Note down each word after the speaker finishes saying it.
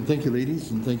Thank you,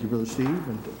 ladies, and thank you, Brother Steve.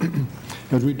 And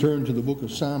as we turn to the book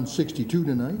of Psalm 62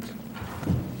 tonight,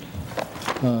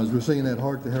 as we're singing that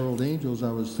Hark the Herald Angels,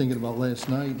 I was thinking about last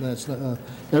night.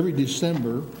 Every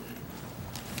December,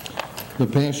 the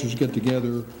pastors get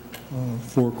together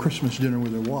for Christmas dinner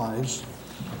with their wives,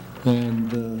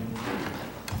 and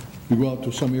we go out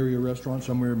to some area restaurant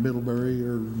somewhere in Middlebury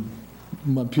or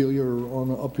Montpelier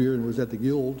or up here, and it was at the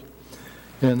Guild.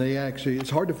 And it's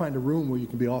hard to find a room where you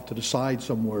can be off to the side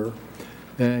somewhere,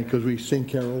 and because we sing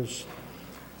carols,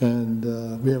 and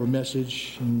we have a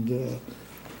message, and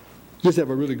just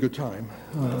have a really good time,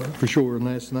 for sure. And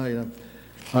last night,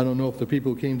 I don't know if the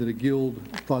people who came to the Guild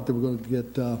thought they were going to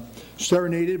get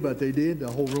serenaded, but they did.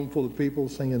 A whole room full of people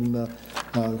singing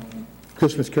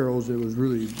Christmas carols. It was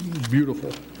really beautiful.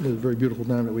 It was a very beautiful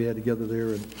time that we had together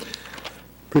there, and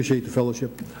appreciate the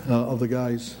fellowship of the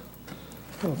guys.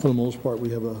 For the most part, we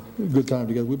have a good time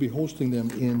together. We'll be hosting them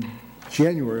in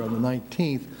January on the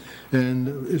 19th,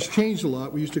 and it's changed a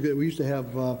lot. We used to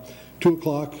have 2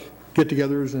 o'clock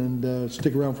get-togethers and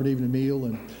stick around for an evening meal,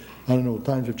 and I don't know,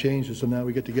 times have changed, so now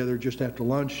we get together just after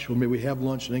lunch, or maybe we have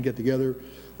lunch and then get together,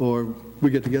 or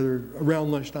we get together around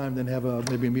lunchtime, then have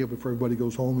maybe a meal before everybody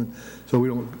goes home, and so we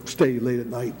don't stay late at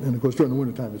night. And of course, during the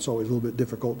wintertime, it's always a little bit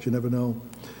difficult. You never know.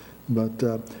 But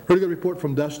heard a good report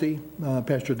from Dusty,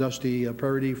 Pastor Dusty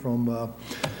Parody from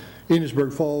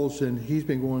Enosburg Falls, and he's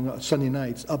been going Sunday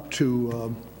nights up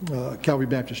to Calvary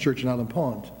Baptist Church in Island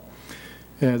Pond.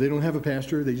 They don't have a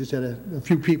pastor. They just had a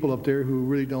few people up there who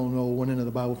really don't know one end of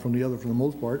the Bible from the other for the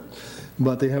most part,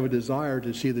 but they have a desire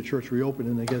to see the church reopen,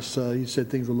 and I guess he said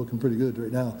things are looking pretty good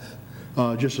right now.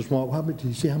 Just a small, did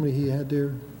you see how many he had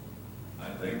there?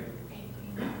 I think,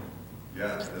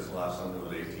 yeah, this last Sunday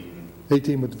was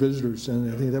 18 with the visitors,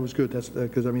 and I think that was good. That's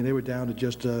because they were down to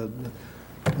just 2,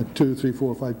 3,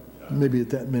 4, 5, maybe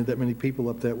that many people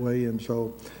up that way, and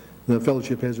so the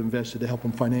fellowship has invested to help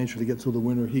them financially get through the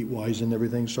winter heat-wise and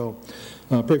everything. So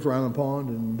pray for Island Pond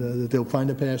and that they'll find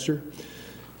a pastor.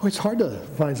 Well, it's hard to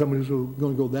find someone who's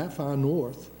going to go that far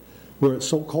north where it's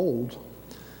so cold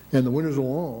and the winters are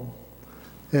long,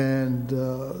 and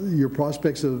your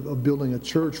prospects of building a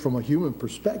church from a human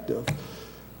perspective.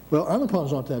 Well, Island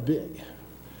Pond's not that big.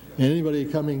 And anybody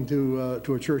coming to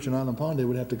a church in Island Pond, they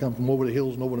would have to come from over the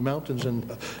hills and over the mountains, and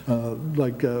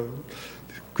like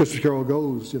Christmas Carol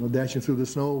goes, dashing through the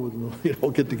snow, and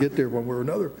get there one way or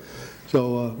another.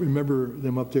 So remember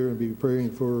them up there and be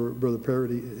praying for Brother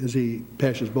Parody as he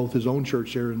pastors both his own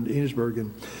church there in Enosburg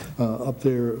and up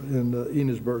there in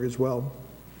Enosburg as well.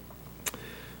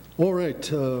 All right.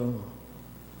 Something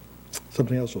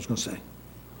else I was going to say.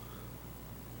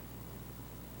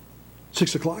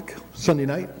 6 o'clock Sunday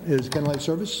night is candlelight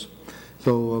service.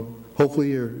 So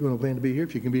hopefully you're going to plan to be here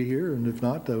if you can be here, and if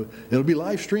not, it'll be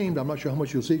live streamed. I'm not sure how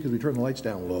much you'll see because we turn the lights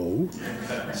down low.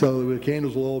 So the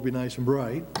candles will all be nice and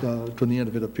bright from the end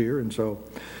of it up here. And so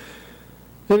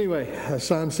anyway,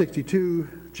 Psalm 62,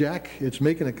 Jack, it's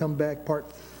making a comeback,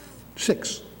 part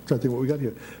 6. I think what we got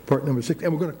here, part number 6,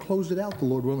 and we're going to close it out, the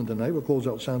Lord willing, tonight. We'll close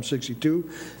out Psalm 62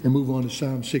 and move on to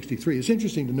Psalm 63. It's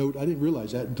interesting to note, I didn't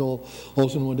realize that until all of a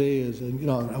sudden one day,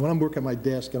 when I'm working at my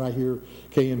desk and I hear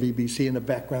KMVBC in the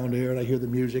background there, and I hear the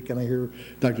music, and I hear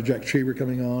Dr. Jack Cheever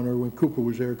coming on, or when Cooper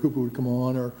was there, Cooper would come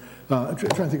on, or I'm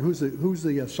trying to think, who's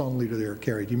the song leader there,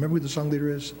 Carrie? Do you remember who the song leader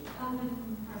is?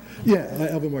 Yeah,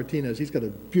 Alvin Martinez. He's got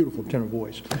a beautiful tenor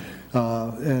voice,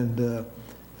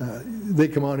 they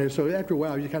come on here, so after a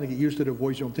while you kind of get used to their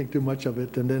voice, you don't think too much of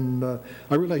it, and then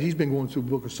I realize he's been going through the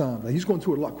book of Psalms. He's going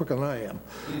through it a lot quicker than I am,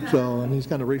 so he's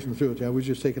kind of racing through it. I was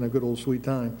just taking a good old sweet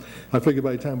time. I figure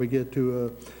by the time we get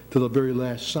to the very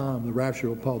last Psalm, the rapture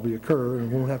will probably occur,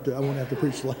 and I won't have to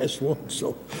preach the last one,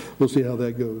 so we'll see how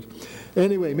that goes.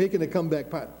 Anyway, making a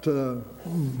comeback, part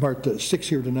 6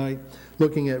 here tonight,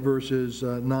 looking at verses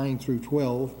 9 through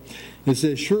 12. It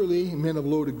says, "Surely men of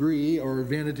low degree are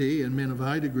vanity, and men of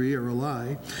high degree are a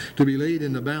lie. To be laid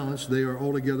in the balance, they are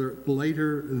altogether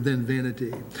lighter than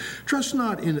vanity. Trust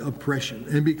not in oppression,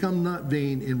 and become not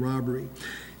vain in robbery.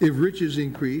 If riches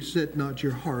increase, set not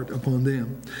your heart upon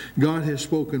them. God has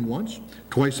spoken once,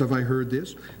 twice have I heard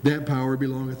this, that power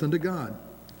belongeth unto God.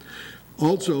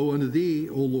 Also unto thee,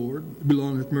 O Lord,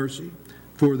 belongeth mercy,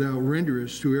 for thou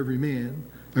renderest to every man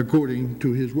according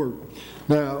to his work."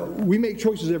 Now, we make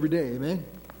choices every day, amen?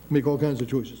 We make all kinds of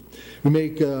choices. We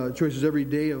make choices every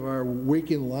day of our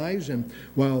waking lives, and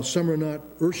while some are not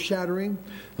earth-shattering,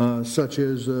 such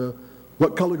as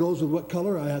what color goes with what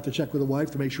color, I have to check with the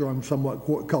wife to make sure I'm somewhat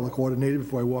color coordinated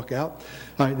before I walk out.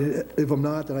 If I'm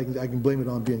not, then I can blame it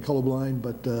on being colorblind,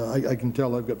 but I can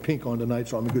tell I've got pink on tonight,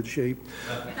 so I'm in good shape.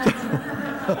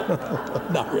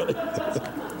 Not really.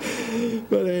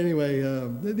 But anyway,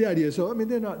 the idea. So I mean,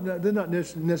 they're not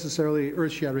necessarily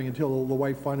earth-shattering until the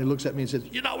wife finally looks at me and says,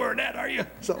 "You're not wearing that, are you?"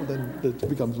 So then it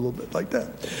becomes a little bit like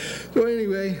that. So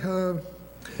anyway.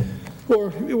 Or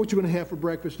what you're going to have for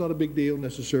breakfast, not a big deal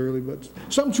necessarily, but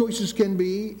some choices can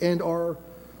be and are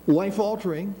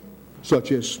life-altering,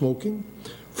 such as smoking,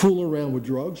 fooling around with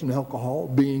drugs and alcohol,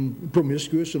 being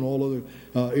promiscuous in all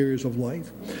other areas of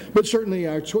life. But certainly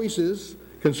our choices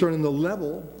concerning the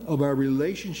level of our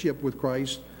relationship with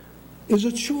Christ is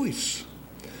a choice.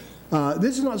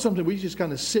 This is not something we just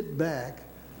kind of sit back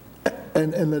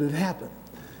and let it happen.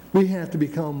 We have to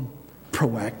become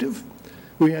proactive.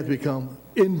 We have to become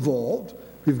involved.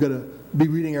 We've got to be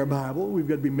reading our Bible. We've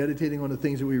got to be meditating on the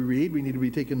things that we read. We need to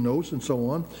be taking notes and so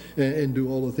on, and do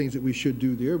all the things that we should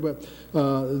do there. But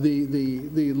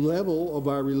the level of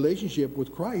our relationship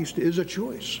with Christ is a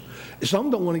choice. Some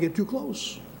don't want to get too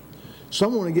close.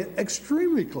 Some want to get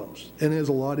extremely close, and there's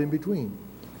a lot in between,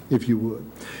 if you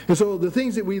would. And so the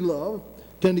things that we love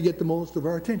tend to get the most of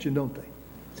our attention, don't they?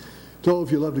 So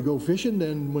if you love to go fishing,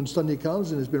 then when Sunday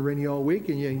comes and it's been rainy all week,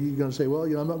 and you're going to say, well,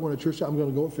 I'm not going to church, I'm going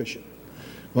to go fishing.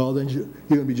 Well, then you're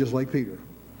going to be just like Peter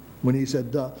when he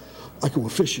said, I go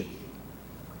fishing,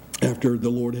 after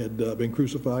the Lord had been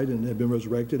crucified and had been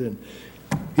resurrected, and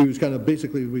he was kind of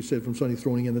basically, we said from Sunday,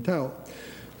 throwing in the towel.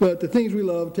 But the things we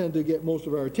love tend to get most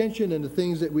of our attention, and the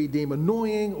things that we deem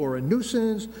annoying or a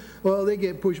nuisance, well, they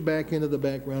get pushed back into the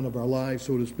background of our lives,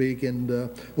 so to speak.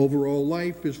 And overall,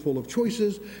 life is full of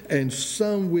choices, and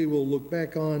some we will look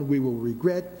back on, we will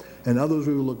regret, and others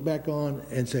we will look back on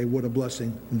and say, what a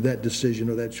blessing that decision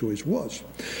or that choice was.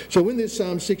 So in this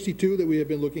Psalm 62 that we have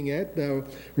been looking at, now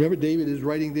remember David is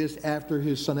writing this after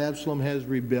his son Absalom has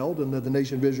rebelled, and the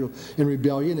nation of Israel in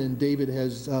rebellion, and David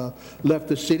has left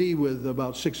the city with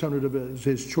about 600 of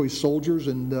his choice soldiers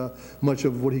and much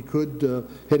of what he could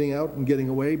heading out and getting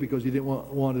away because he didn't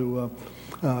want to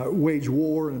wage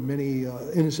war, and many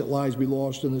innocent lives be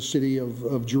lost in the city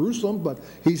of Jerusalem. But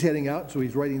he's heading out, so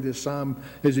he's writing this psalm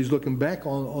as he's looking back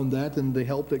on that and the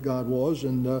help that God was.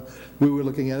 And we were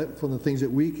looking at it from the things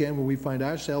that we can when we find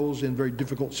ourselves in very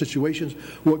difficult situations.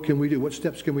 What can we do? What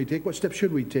steps can we take? What steps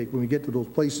should we take when we get to those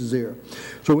places there?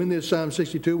 So in this Psalm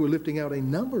 62, we're lifting out a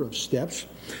number of steps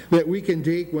that we can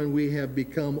take when we have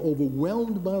become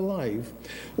overwhelmed by life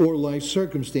or life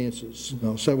circumstances.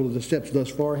 Now, several of the steps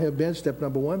thus far have been: step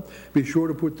number one, be sure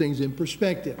to put things in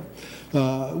perspective.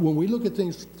 When we look at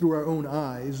things through our own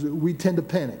eyes, we tend to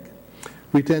panic.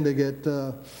 We tend to get,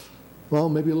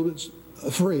 maybe a little bit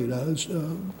afraid,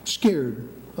 scared,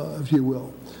 if you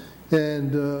will.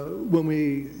 And when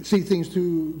we see things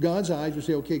through God's eyes, we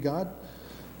say, okay, God,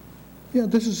 yeah,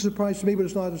 this is a surprise to me, but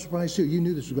it's not a surprise to you. You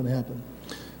knew this was going to happen.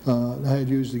 I had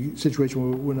used the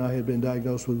situation when I had been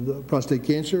diagnosed with prostate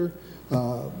cancer.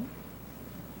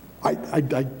 I'd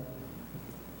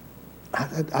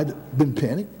been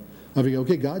panicked. I think,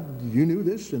 okay, God, you knew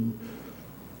this, and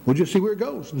we'll just see where it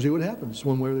goes and see what happens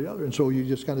one way or the other. And so you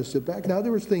just kind of sit back. Now,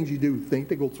 there was things you do think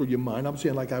that go through your mind. I'm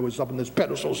saying like I was up on this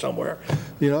pedestal somewhere.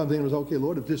 I'm thinking, okay,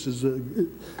 Lord, if this is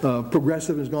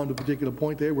progressive and has gone to a particular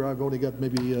point there where I've only got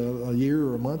maybe a year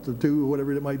or a month or two or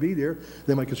whatever it might be there,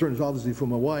 then my concern is obviously for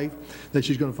my wife, that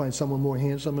she's going to find someone more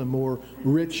handsome and more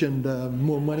rich and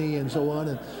more money and so on,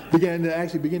 and begin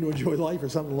to enjoy life or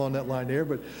something along that line there.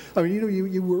 But, I mean,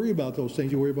 you worry about those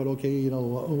things. You worry about, okay, I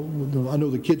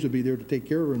know the kids will be there to take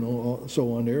care of her and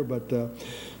so on there, but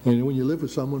when you live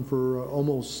with someone for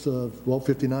almost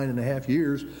 59 and a half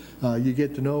years, you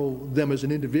get to know them as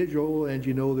an individual, and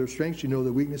you know their strengths, you know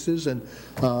their weaknesses, and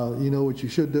you know what you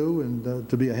should do, and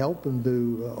to be a help and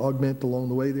to augment along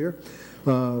the way there.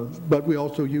 But we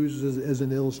also use, as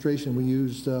an illustration, we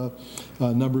used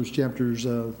Numbers chapters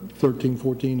 13,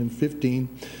 14, and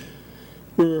 15,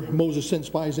 where Moses sent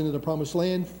spies into the promised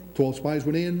land. 12 spies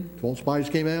went in, 12 spies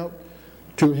came out.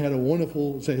 2 had a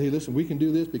wonderful, say, hey, listen, we can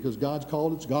do this because God's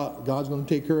called it. God's going to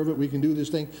take care of it. We can do this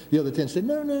thing. The other 10 said,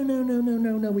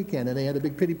 no, we can't. And they had a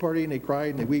big pity party, and they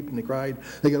cried, and they wept, and they cried.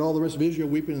 They got all the rest of Israel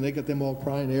weeping, and they got them all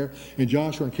crying there. And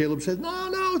Joshua and Caleb said,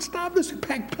 no, stop this.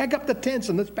 Pack up the tents,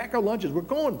 and let's pack our lunches. We're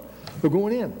going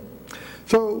in.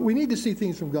 So we need to see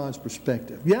things from God's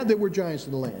perspective. Yeah, there were giants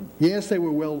in the land. Yes, they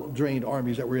were well-trained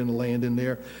armies that were in the land in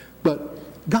there. But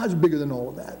God's bigger than all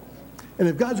of that. And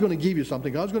if God's going to give you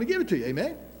something, God's going to give it to you,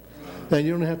 amen? And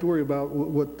you don't have to worry about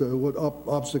what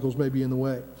obstacles may be in the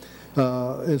way.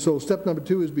 And so step number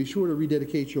 2 is be sure to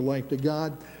rededicate your life to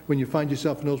God when you find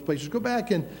yourself in those places. Go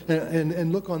back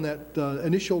and look on that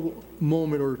initial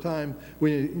moment or time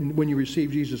when you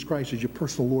received Jesus Christ as your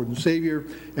personal Lord and Savior,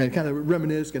 and kind of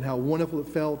reminisce and how wonderful it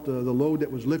felt, the load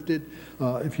that was lifted,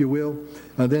 if you will.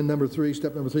 Then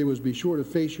step number three was be sure to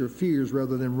face your fears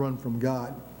rather than run from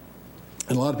God.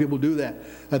 And a lot of people do that.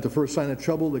 At the first sign of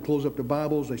trouble, they close up their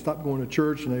Bibles, they stop going to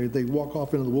church, and they walk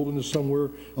off into the wilderness somewhere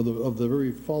of the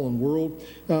very fallen world,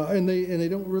 and they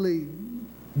don't really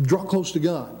draw close to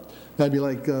God. That'd be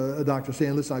like a doctor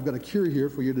saying, listen, I've got a cure here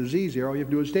for your disease here, all you have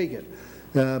to do is take it.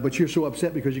 But you're so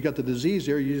upset because you got the disease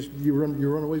there, you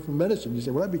run away from medicine. You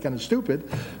say, well, that'd be kind of stupid.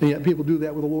 And yet people do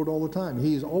that with the Lord all the time.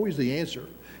 He is always the answer.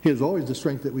 He is always the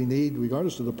strength that we need,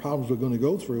 regardless of the problems we're going to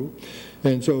go through.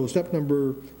 And so step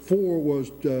number 4 was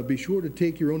be sure to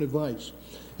take your own advice.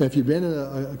 If you've been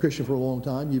a Christian for a long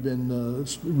time, you've been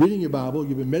reading your Bible,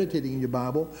 you've been meditating in your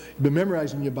Bible, you've been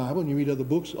memorizing your Bible, and you read other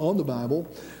books on the Bible,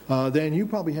 then you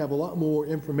probably have a lot more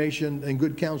information and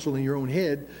good counsel in your own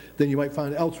head than you might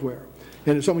find elsewhere.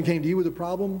 And if someone came to you with a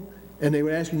problem and they were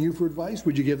asking you for advice,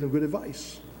 would you give them good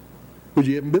advice? Would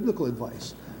you give them biblical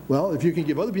advice? Well, if you can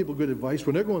give other people good advice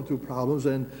when they're going through problems,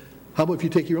 then how about if you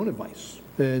take your own advice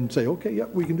and say, okay, yep,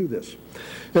 we can do this.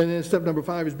 And then step number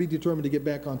 5 is be determined to get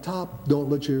back on top. Don't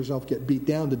let yourself get beat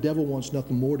down. The devil wants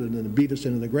nothing more than to beat us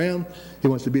into the ground. He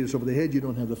wants to beat us over the head. You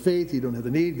don't have the faith. You don't have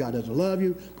the need. God doesn't love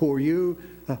you. Poor you.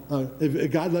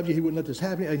 If God loved you, he wouldn't let this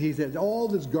happen. And he says all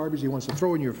this garbage he wants to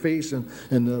throw in your face and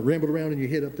ramble around in your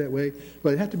head up that way.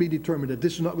 But you have to be determined that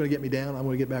this is not going to get me down. I'm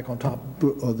going to get back on top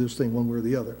of this thing one way or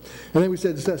the other. And then we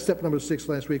said step number 6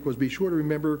 last week was be sure to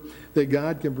remember that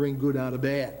God can bring good out of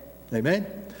bad. Amen?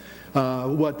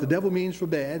 What the devil means for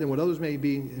bad and what others may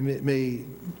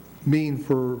mean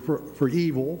for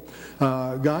evil,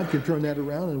 God can turn that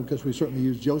around, and because we certainly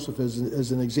use Joseph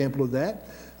as an example of that.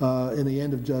 In the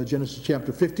end of Genesis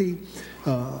chapter 50,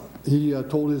 he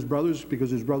told his brothers,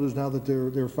 because his brothers, now that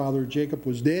their father Jacob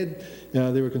was dead,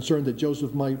 they were concerned that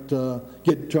Joseph might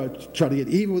try to get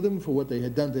even with them for what they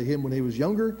had done to him when he was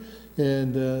younger.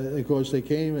 And of course they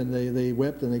came and they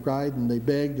wept and they cried and they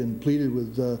begged and pleaded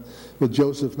with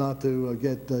Joseph not to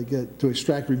to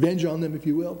extract revenge on them, if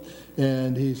you will.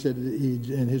 And he said,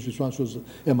 and his response was,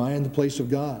 "Am I in the place of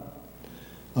God?"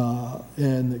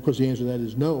 And of course the answer to that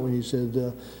is no. And he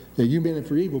said, "You meant it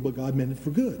for evil, but God meant it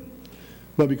for good."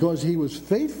 But because he was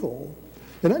faithful,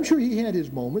 and I'm sure he had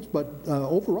his moments, but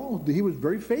overall he was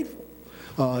very faithful.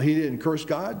 He didn't curse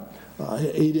God.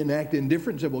 He didn't act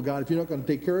indifferent and said, well, God, if you're not going to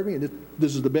take care of me, and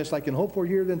this is the best I can hope for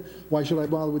here, then why should I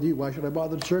bother with you? Why should I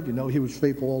bother to serve you? No, he was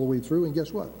faithful all the way through, and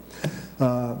guess what?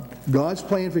 God's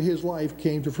plan for his life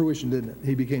came to fruition, didn't it?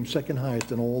 He became second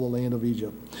highest in all the land of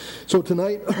Egypt. So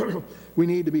tonight, we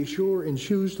need to be sure and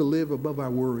choose to live above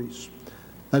our worries.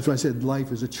 That's why I said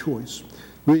life is a choice.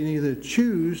 We need to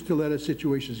choose to let our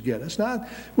situations get us. Not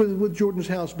with Jordan's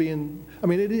house being, I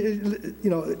mean,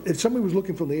 if somebody was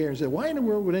looking from the air and said, why in the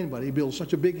world would anybody build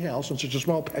such a big house on such a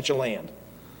small patch of land?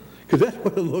 Because that's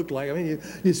what it looked like. I mean,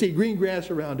 you see green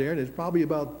grass around there, and it's probably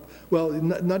about, well,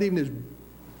 not even as,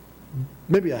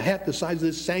 maybe a half the size of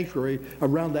this sanctuary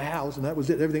around the house, and that was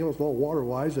it. Everything else was all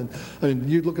water-wise, and I mean,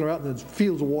 you're looking around, and there's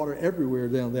fields of water everywhere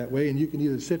down that way, and you can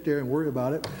either sit there and worry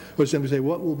about it, or simply say,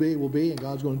 what will be, and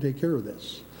God's going to take care of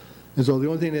this. And so the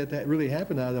only thing that really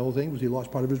happened out of the whole thing was he lost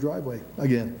part of his driveway,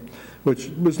 again, which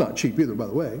was not cheap either, by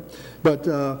the way. But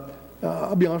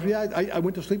I'll be honest with you, I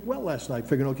went to sleep well last night,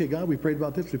 figuring, okay, God, we prayed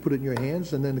about this, we put it in your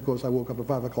hands, and then, of course, I woke up at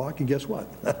 5 o'clock, and guess what?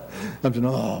 I'm saying,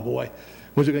 oh, boy.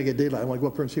 When's it going to get daylight? I'm like, go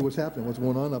up there and see what's happening, what's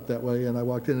going on up that way. And I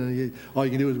walked in, and all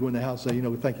you can do is go in the house and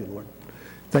say, thank you, Lord.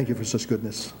 Thank you for such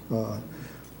goodness.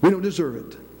 We don't deserve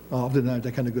it. Often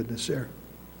that kind of goodness there.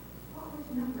 What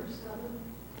was number 7?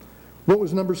 What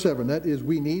was number 7? That is,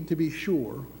 we need to be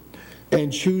sure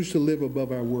and choose to live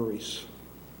above our worries.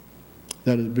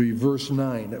 That would be verse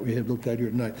 9 that we have looked at here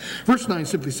tonight. Verse 9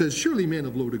 simply says, surely men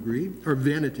of low degree are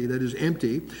vanity, that is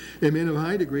empty, and men of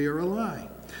high degree are a lie.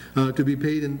 To be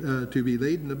paid and to be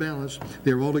laid in the balance,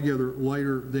 they are altogether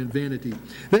lighter than vanity.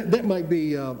 That might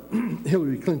be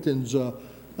Hillary Clinton's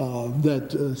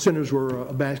that sinners were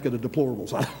a basket of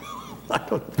deplorables. I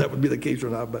don't know if that would be the case or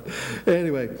not, but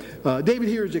anyway, David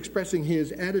here is expressing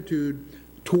his attitude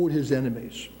toward his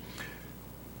enemies.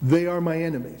 They are my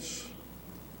enemies.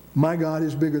 My God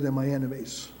is bigger than my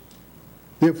enemies.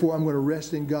 Therefore, I'm going to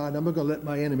rest in God. I'm not going to let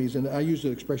my enemies, and I use the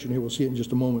expression here, we'll see it in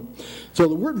just a moment. So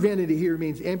the word vanity here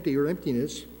means empty or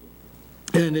emptiness.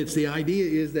 And it's the idea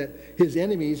is that his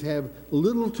enemies have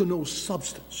little to no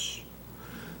substance.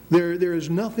 There is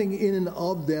nothing in and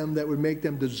of them that would make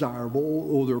them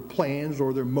desirable, or their plans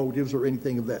or their motives or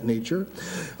anything of that nature.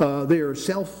 They are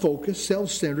self-focused,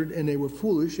 self-centered, and they were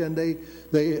foolish, and that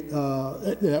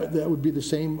would be the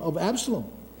same of Absalom.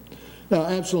 Now,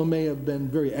 Absalom may have been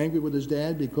very angry with his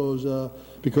dad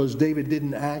because David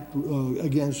didn't act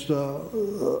against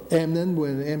Amnon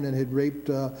when Amnon had raped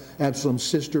Absalom's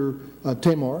sister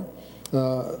Tamar,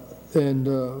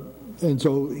 and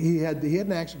so he had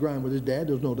an axe to grind with his dad.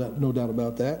 There's no doubt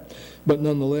about that. But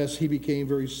nonetheless, he became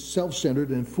very self-centered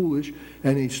and foolish,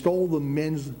 and he stole the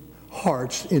men's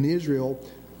hearts in Israel.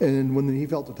 And when he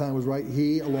felt the time was right,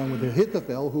 he, along with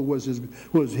Ahithophel, who was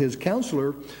his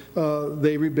counselor,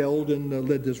 they rebelled and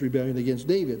led this rebellion against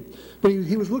David. But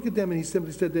he was looking at them, and he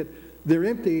simply said that they're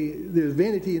empty. There's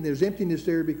vanity and there's emptiness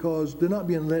there because they're not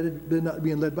being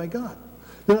led by God.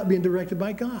 They're not being directed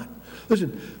by God.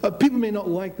 Listen, people may not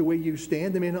like the way you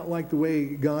stand. They may not like the way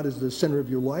God is the center of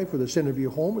your life, or the center of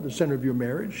your home, or the center of your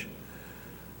marriage.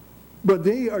 But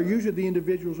they are usually the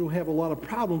individuals who have a lot of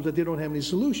problems that they don't have any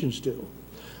solutions to.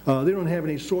 They don't have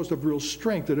any source of real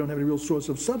strength. They don't have any real source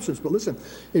of substance. But listen,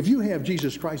 if you have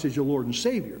Jesus Christ as your Lord and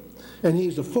Savior, and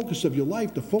He's the focus of your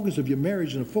life, the focus of your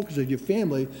marriage, and the focus of your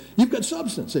family, you've got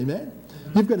substance, amen?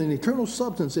 You've got an eternal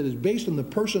substance that is based on the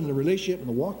person, the relationship, and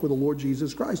the walk with the Lord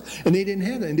Jesus Christ. And they didn't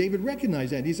have that. And David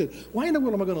recognized that. He said, why in the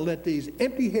world am I going to let these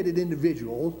empty-headed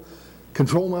individuals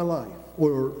control my life?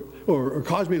 Or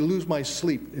cause me to lose my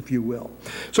sleep, if you will.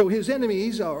 So his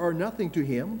enemies are nothing to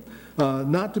him,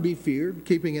 not to be feared.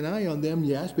 Keeping an eye on them,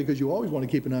 yes, because you always want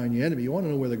to keep an eye on your enemy. You want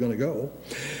to know where they're going to go.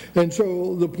 And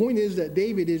so the point is that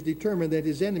David is determined that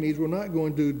his enemies were not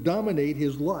going to dominate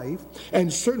his life,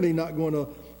 and certainly not going to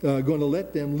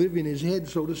let them live in his head,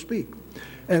 so to speak.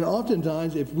 And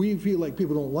oftentimes, if we feel like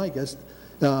people don't like us,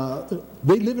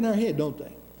 they live in our head, don't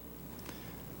they?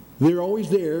 They're always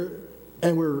there,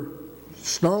 and we're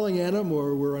snarling at them,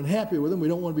 or we're unhappy with them. We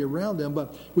don't want to be around them,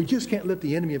 but we just can't let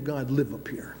the enemy of God live up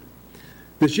here.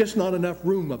 There's just not enough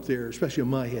room up there, especially in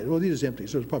my head. Well, it is empty,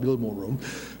 so there's probably a little more room.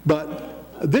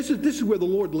 But this is where the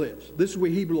Lord lives. This is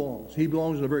where He belongs. He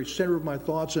belongs in the very center of my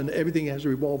thoughts, and everything has to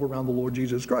revolve around the Lord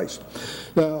Jesus Christ.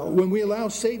 When we allow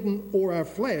Satan or our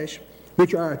flesh,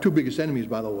 which are our two biggest enemies,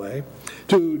 by the way,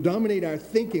 to dominate our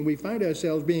thinking, we find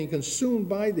ourselves being consumed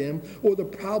by them or the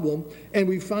problem, and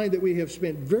we find that we have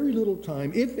spent very little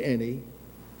time, if any,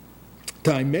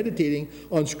 time meditating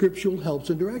on scriptural helps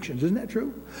and directions. Isn't that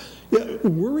true? Yeah,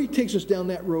 worry takes us down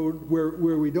that road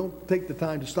where we don't take the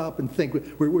time to stop and think.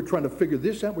 We're trying to figure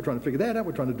this out, we're trying to figure that out,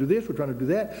 we're trying to do this, we're trying to do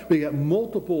that. We got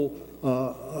multiple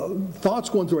thoughts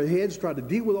going through our heads, trying to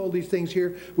deal with all these things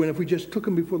here, when if we just took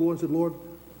them before the Lord and said, Lord,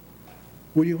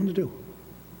 what do you want to do?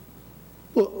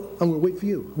 Well, I'm going to wait for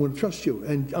you. I'm going to trust you.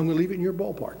 And I'm going to leave it in your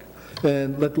ballpark.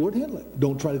 And let the Lord handle it.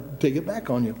 Don't try to take it back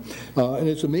on you. And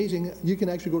it's amazing. You can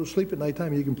actually go to sleep at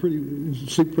nighttime and you can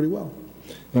sleep pretty well.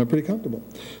 Pretty comfortable.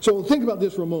 So think about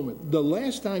this for a moment. The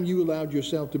last time you allowed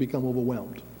yourself to become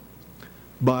overwhelmed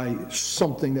by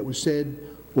something that was said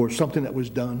or something that was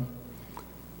done,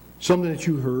 something that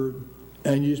you heard,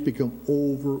 and you just become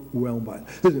overwhelmed by it.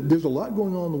 Listen, there's a lot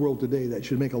going on in the world today that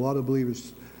should make a lot of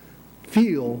believers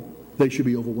feel they should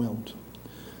be overwhelmed.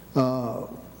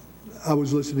 I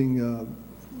was listening,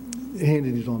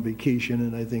 Hannity's on vacation,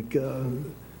 and I think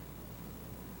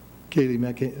Kaylee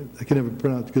I can never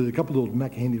pronounce, because a couple of those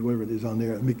McHandy, whatever it is on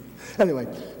there. Anyway,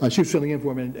 she was filling in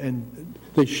for him, and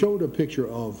they showed a picture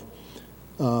of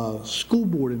school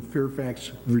board in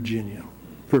Fairfax, Virginia.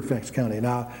 Fairfax County.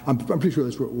 Now, I'm pretty sure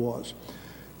that's where it was.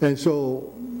 And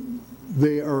so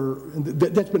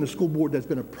that's been a school board that's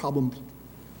been a problem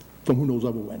from who knows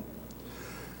ever when.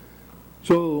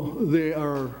 So they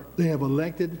have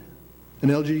elected an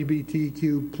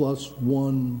LGBTQ plus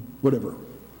one, whatever,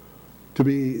 to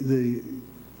be the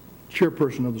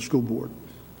chairperson of the school board.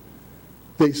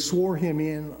 They swore him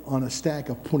in on a stack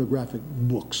of pornographic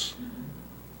books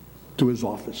to his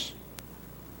office.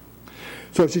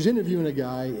 So she's interviewing a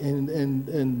guy,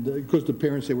 and of course the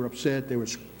parents, they were upset. They were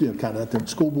kind of at the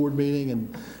school board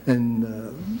meeting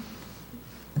and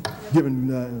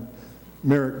giving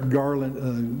Merrick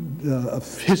Garland a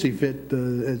hissy fit.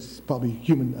 It's probably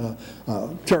human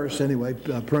terrorists anyway,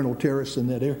 parental terrorists in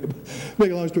that area.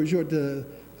 Make a long story short, they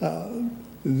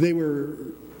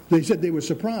said they were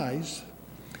surprised,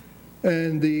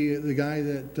 and the guy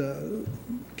that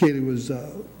Kaylee was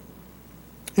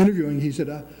interviewing, he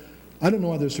said, I don't know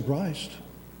why they're surprised.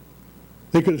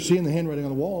 They could have seen the handwriting on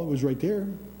the wall. It was right there.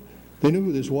 They knew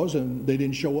who this was, and they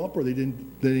didn't show up, or they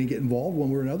didn't get involved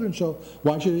one way or another. And so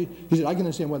why should they? He said, I can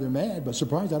understand why they're mad, but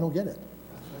surprised, I don't get it.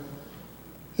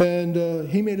 And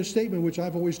he made a statement which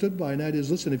I've always stood by, and that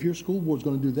is, listen, if your school board's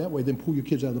going to do that way, then pull your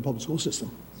kids out of the public school system.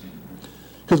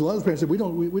 Because a lot of parents say, we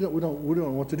don't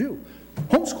know what to do.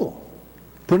 Homeschool.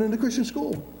 Put them in a Christian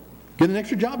school. Get an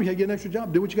extra job. You got to get an extra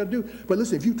job. Do what you got to do. But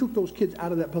listen, if you took those kids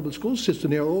out of that public school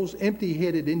system, there are those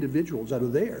empty-headed individuals that are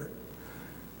there.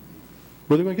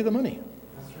 Where are they going to get the money?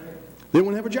 That's right. They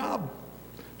won't have a job.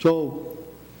 So,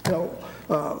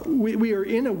 we are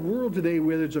in a world today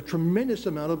where there's a tremendous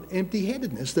amount of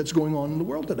empty-headedness that's going on in the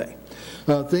world today.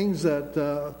 Things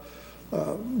that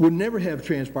would never have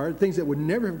transpired, things that would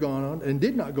never have gone on and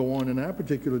did not go on in our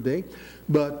particular day.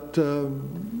 But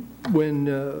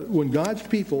when God's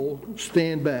people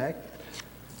stand back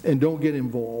and don't get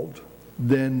involved,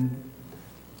 then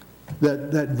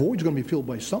that void's going to be filled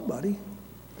by somebody.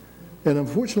 And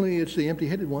unfortunately, it's the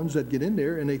empty-headed ones that get in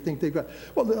there and they think they've got...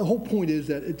 Well, the whole point is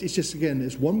that it's just, again,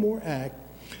 it's one more act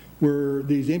where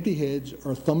these empty heads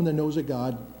are thumbing their nose at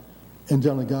God and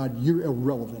telling God, you're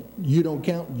irrelevant. You don't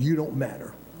count. You don't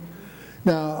matter.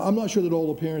 Now, I'm not sure that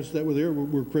all the parents that were there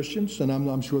were Christians, and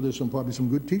I'm sure there's probably some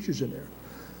good teachers in there.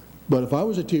 But if I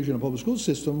was a teacher in a public school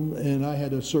system and I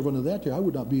had to serve under that tier, I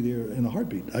would not be there in a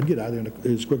heartbeat. I'd get out of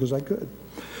there as quick as I could.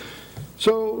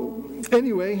 So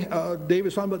anyway,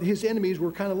 David's talking about his enemies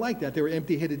were kind of like that. They were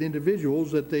empty-headed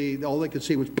individuals that all they could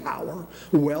see was power,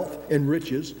 wealth, and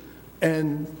riches,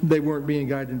 and they weren't being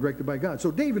guided and directed by God.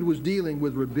 So David was dealing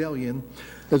with rebellion,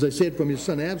 as I said, from his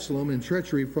son Absalom, and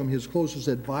treachery from his closest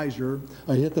advisor,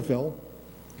 Ahithophel,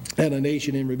 and a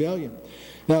nation in rebellion.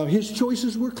 Now, his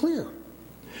choices were clear.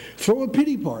 Throw a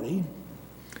pity party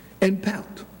and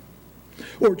pout.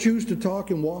 Or choose to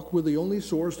talk and walk with the only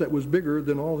source that was bigger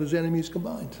than all his enemies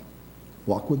combined.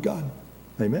 Walk with God.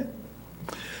 Amen?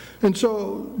 And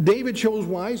so David chose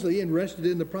wisely and rested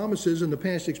in the promises and the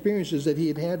past experiences that he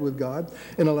had had with God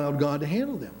and allowed God to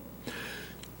handle them.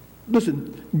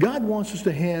 Listen, God wants us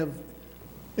to have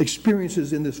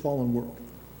experiences in this fallen world.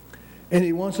 And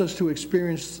he wants us to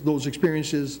experience those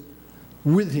experiences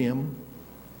with him,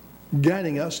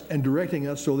 guiding us and directing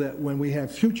us so that when we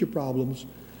have future problems,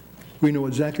 we know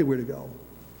exactly where to go.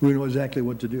 We know exactly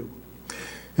what to do.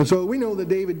 And so we know that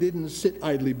David didn't sit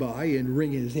idly by and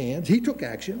wring his hands. He took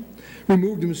action,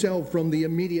 removed himself from the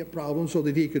immediate problem so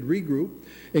that he could regroup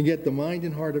and get the mind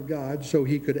and heart of God so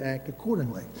he could act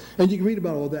accordingly. And you can read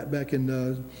about all that back in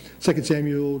 2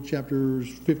 Samuel chapters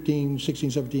 15, 16,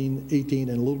 17, 18,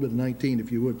 and a little bit of 19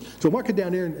 if you would. So mark it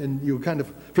down there and you'll kind of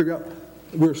figure out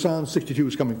where Psalm 62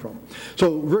 is coming from.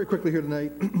 So very quickly here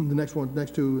tonight, the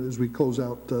next two as we close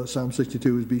out Psalm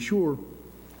 62 is be sure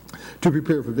to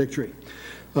prepare for victory.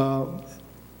 We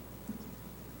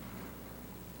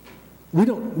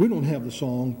don't have the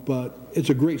song, but it's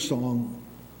a great song.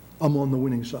 I'm on the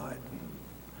winning side.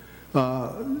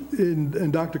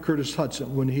 And Dr. Curtis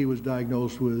Hudson, when he was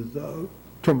diagnosed with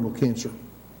terminal cancer,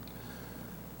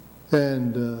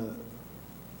 and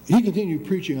he continued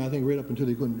preaching, I think, right up until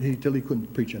he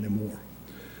couldn't preach anymore.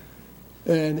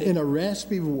 And in a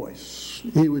raspy voice,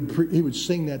 he would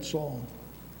sing that song.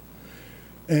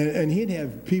 And he'd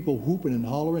have people whooping and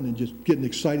hollering and just getting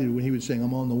excited when he would sing,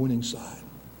 I'm on the winning side.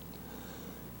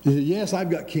 He said, yes, I've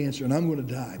got cancer and I'm going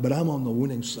to die, but I'm on the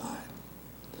winning side.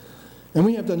 And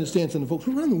we have to understand something, folks,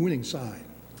 we're on the winning side.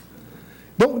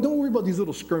 Don't worry about these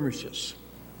little skirmishes.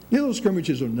 These little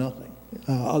skirmishes are nothing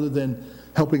other than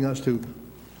helping us to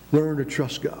learn to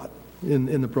trust God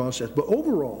in the process. But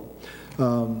overall,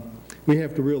 we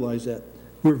have to realize that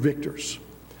we're victors.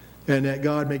 And that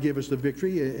God may give us the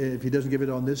victory. If he doesn't give it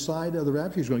on this side of the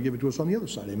rapture, he's going to give it to us on the other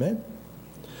side. Amen?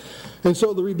 And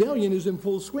so the rebellion is in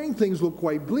full swing. Things look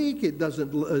quite bleak. It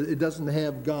doesn't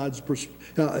have God's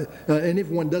and if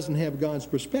one doesn't have God's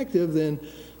perspective, then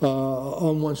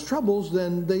on one's troubles,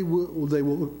 then they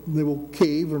will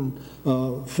cave and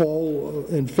fall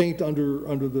and faint under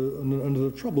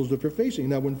the troubles that they're facing.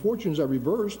 Now, when fortunes are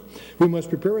reversed, we must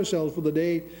prepare ourselves for the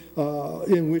day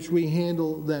in which we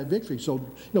handle that victory. So,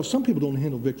 some people don't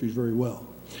handle victories very well.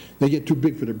 They get too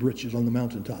big for their britches on the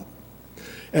mountaintop.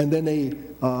 And then they,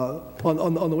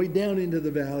 on the way down into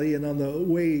the valley and on the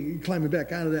way climbing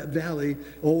back out of that valley,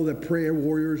 the prayer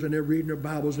warriors, and they're reading their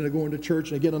Bibles and they're going to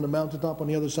church and they get on the mountaintop on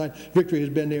the other side. Victory has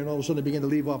been there, and all of a sudden they begin to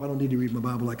leave off. I don't need to read my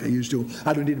Bible like I used to.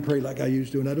 I don't need to pray like I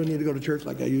used to, and I don't need to go to church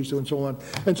like I used to, and so on.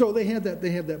 And so they have that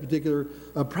particular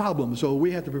problem. So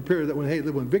we have to prepare that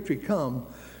when victory comes,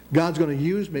 God's going to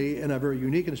use me in a very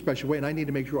unique and special way, and I need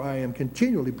to make sure I am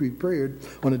continually prepared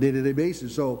on a day-to-day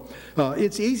basis. So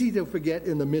it's easy to forget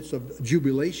in the midst of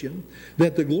jubilation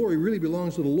that the glory really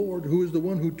belongs to the Lord, who is the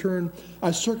one who turned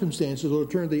our circumstances or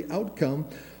turned the outcome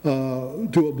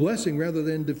to a blessing rather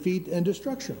than defeat and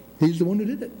destruction. He's the one who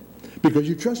did it. because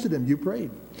you trusted him, you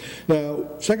prayed. Now,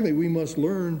 secondly, we must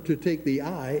learn to take the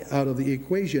I out of the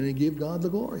equation and give God the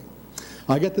glory.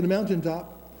 I got to the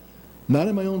mountaintop, not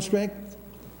in my own strength,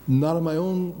 not in my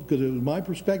own, because it was my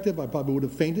perspective, I probably would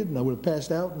have fainted and I would have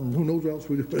passed out, and who knows what else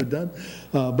we would have done.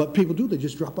 But people do, they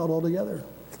just drop out altogether.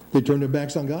 They turn their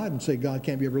backs on God and say, God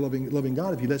can't be ever loving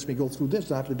God if he lets me go through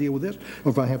this. I have to deal with this,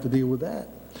 or if I have to deal with that.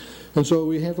 And so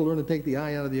we have to learn to take the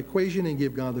I out of the equation and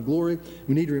give God the glory.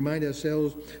 We need to remind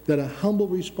ourselves that a humble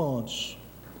response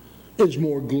is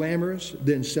more glamorous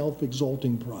than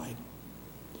self-exalting pride.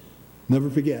 Never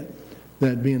forget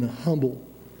that being a humble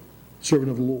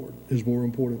servant of the Lord is more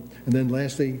important. And then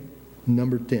lastly,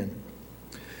 number 10.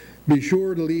 Be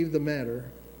sure to leave the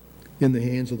matter in the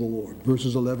hands of the Lord.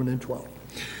 Verses 11 and 12.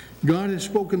 God has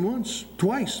spoken once,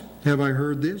 twice have I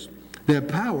heard this, that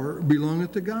power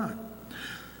belongeth to God.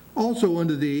 Also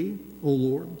unto thee, O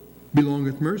Lord,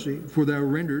 belongeth mercy, for thou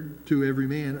renderest to every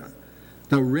man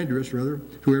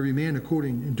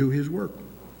according to his work.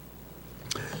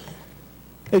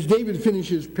 As David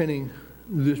finishes penning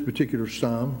this particular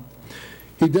psalm,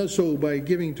 he does so by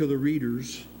giving to the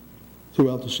readers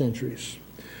throughout the centuries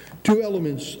two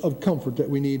elements of comfort that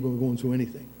we need when we're going through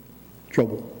anything,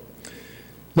 trouble.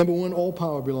 Number one, all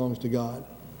power belongs to God.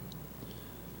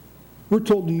 We're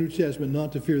told in the New Testament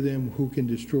not to fear them who can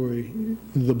destroy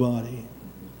the body.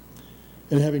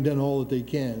 And having done all that they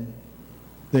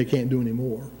can't do any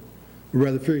more.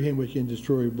 Rather fear him which can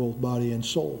destroy both body and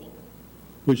soul,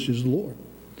 which is the Lord.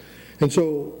 And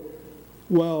so,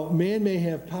 while man may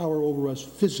have power over us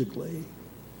physically,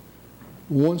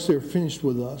 once they're finished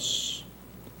with us,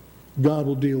 God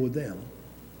will deal with them.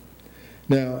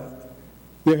 Now,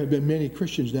 there have been many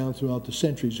Christians down throughout the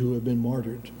centuries who have been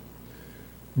martyred,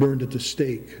 burned at the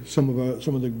stake. Some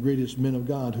of the greatest men of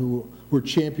God who were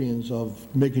champions of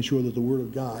making sure that the Word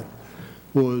of God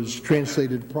was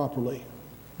translated properly,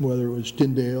 whether it was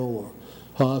Tyndale or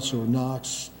Huss or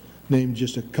Knox, named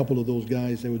just a couple of those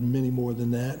guys. There were many more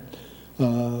than that.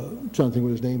 I'm trying to think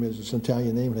what his name is. It's an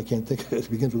Italian name, and I can't think of it.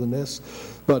 It begins with an S.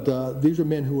 But these are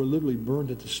men who were literally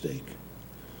burned at the stake.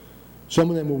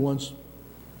 Some of them were once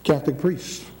Catholic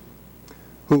priests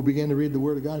who began to read the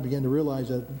Word of God and began to realize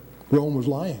that Rome was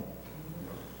lying.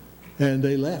 And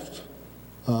they left.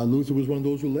 Luther was one of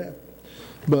those who left.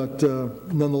 But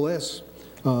nonetheless,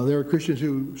 there are Christians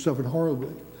who suffered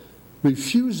horribly,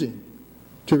 refusing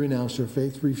to renounce their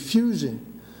faith, refusing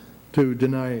to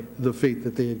deny the faith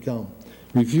that they had come,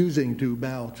 refusing to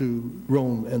bow to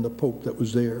Rome and the Pope that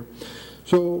was there.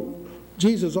 So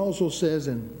Jesus also says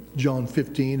in John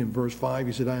 15 and verse 5,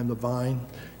 he said, I am the vine,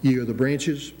 ye are the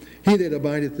branches. He that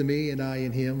abideth in me, and I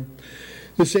in him,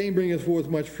 the same bringeth forth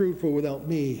much fruit, for without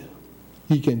me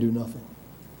he can do nothing.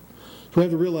 So we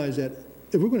have to realize that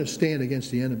if we're going to stand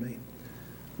against the enemy,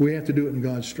 we have to do it in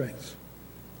God's strength.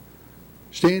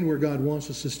 Stand where God wants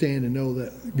us to stand and know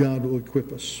that God will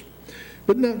equip us.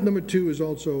 But number two is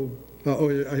also,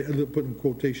 I put in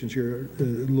quotations here, a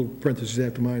little parenthesis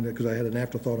after mine because I had an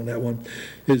afterthought on that one,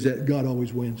 is that God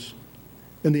always wins.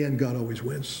 In the end, God always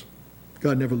wins.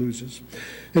 God never loses.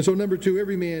 And so number two,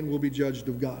 every man will be judged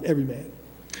of God. Every man.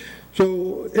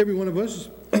 So every one of us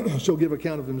shall give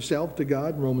account of himself to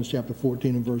God, Romans chapter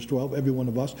 14 and verse 12, every one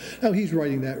of us. Now he's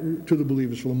writing that to the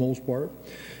believers for the most part.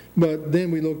 But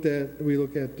then we look at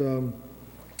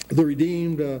the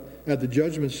redeemed at the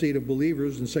judgment seat of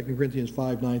believers in 2 Corinthians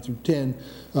 5, 9 through 10.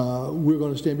 We're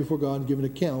going to stand before God and give an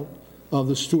account of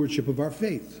the stewardship of our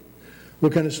faith.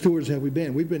 What kind of stewards have we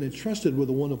been? We've been entrusted with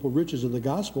the wonderful riches of the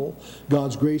gospel,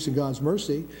 God's grace and God's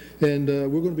mercy, and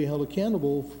we're going to be held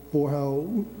accountable for how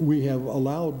we have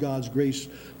allowed God's grace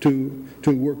to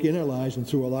work in our lives and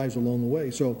through our lives along the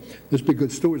way. So let's be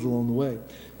good stewards along the way.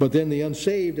 But then the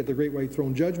unsaved at the great white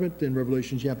throne judgment in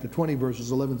Revelation chapter 20,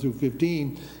 verses 11 through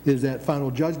 15, is that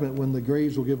final judgment when the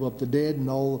graves will give up the dead and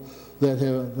all that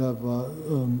have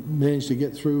managed to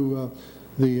get through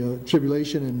the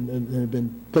tribulation and have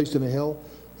been placed in a hell.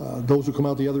 Those who come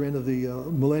out the other end of the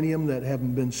millennium that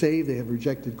haven't been saved, they have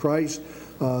rejected Christ,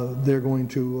 they're going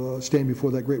to stand before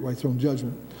that great white throne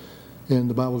judgment. And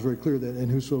the Bible is very clear that,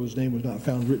 and whosoever's name was not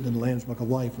found written in the Lamb's Book of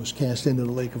Life was cast into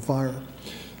the lake of fire.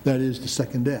 That is the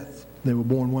second death. They were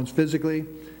born once physically,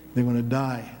 they're going to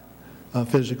die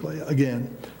physically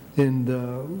again.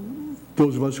 And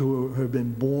those of us who have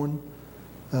been born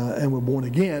and were born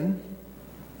again,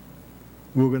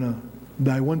 we're going to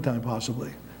die one time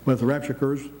possibly. But if the rapture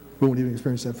occurs, we won't even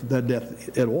experience that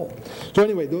death at all. So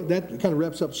anyway, that kind of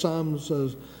wraps up Psalms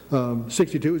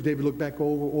 62, as David looked back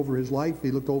over his life.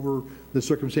 He looked over the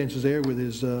circumstances there with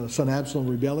his son Absalom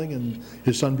rebelling and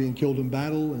his son being killed in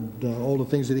battle and all the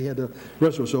things that he had to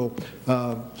wrestle with. So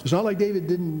it's not like David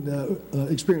didn't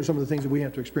experience some of the things that we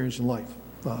have to experience in life,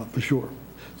 for sure.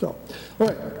 So, all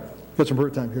right, got some prayer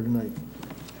time here tonight.